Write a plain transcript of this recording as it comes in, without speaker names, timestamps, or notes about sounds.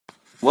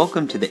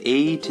Welcome to the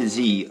A to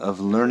Z of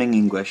learning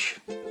English.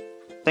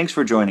 Thanks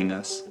for joining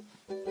us.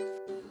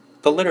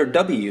 The letter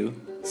W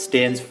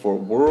stands for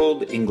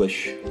World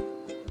English.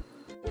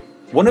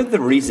 One of the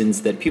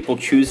reasons that people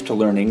choose to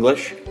learn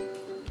English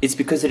is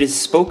because it is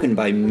spoken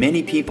by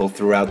many people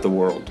throughout the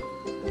world.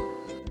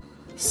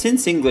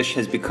 Since English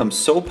has become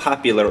so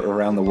popular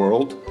around the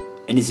world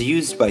and is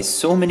used by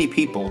so many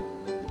people,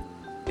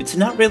 it's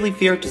not really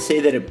fair to say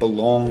that it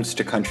belongs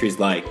to countries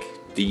like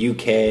the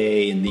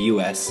UK and the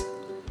US.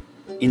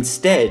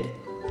 Instead,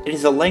 it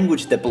is a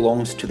language that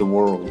belongs to the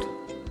world.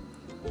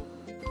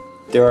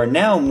 There are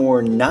now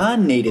more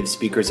non-native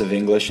speakers of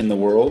English in the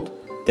world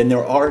than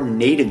there are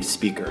native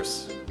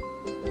speakers.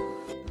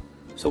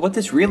 So what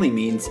this really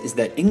means is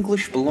that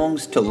English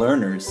belongs to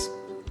learners,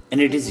 and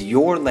it is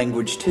your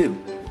language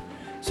too.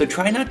 So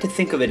try not to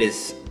think of it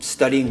as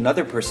studying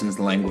another person's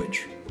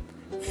language.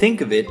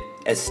 Think of it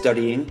as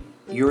studying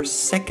your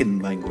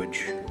second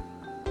language.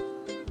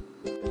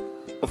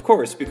 Of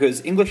course,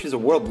 because English is a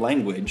world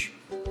language,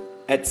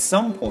 at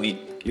some point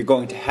you're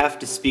going to have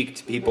to speak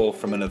to people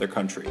from another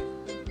country.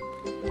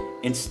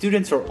 And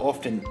students are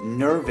often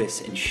nervous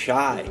and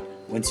shy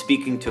when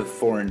speaking to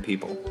foreign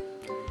people.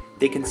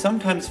 They can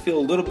sometimes feel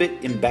a little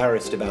bit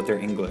embarrassed about their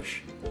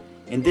English.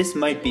 And this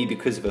might be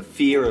because of a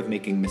fear of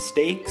making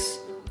mistakes,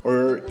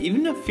 or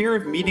even a fear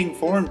of meeting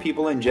foreign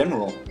people in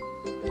general.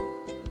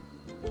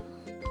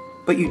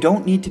 But you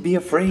don't need to be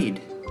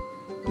afraid.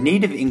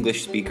 Native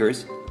English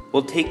speakers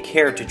will take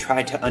care to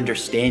try to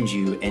understand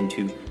you and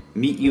to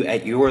meet you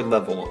at your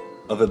level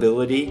of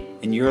ability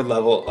and your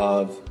level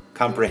of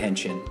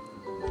comprehension.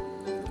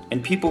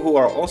 And people who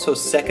are also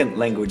second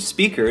language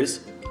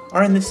speakers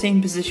are in the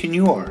same position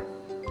you are.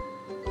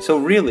 So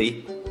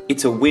really,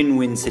 it's a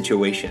win-win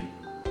situation.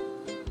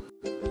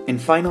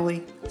 And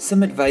finally,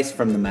 some advice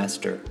from the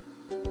master,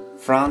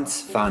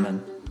 Frantz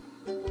Fanon.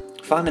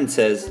 Fanon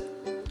says,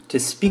 "To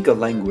speak a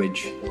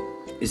language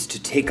is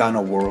to take on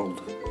a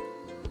world."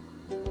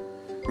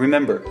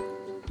 Remember,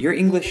 your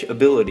English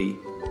ability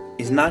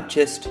is not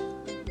just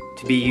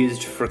to be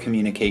used for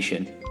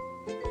communication.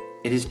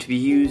 It is to be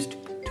used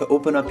to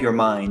open up your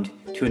mind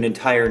to an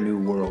entire new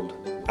world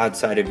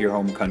outside of your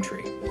home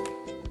country.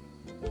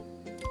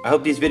 I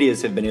hope these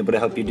videos have been able to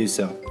help you do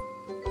so.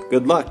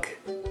 Good luck,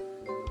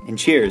 and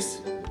cheers!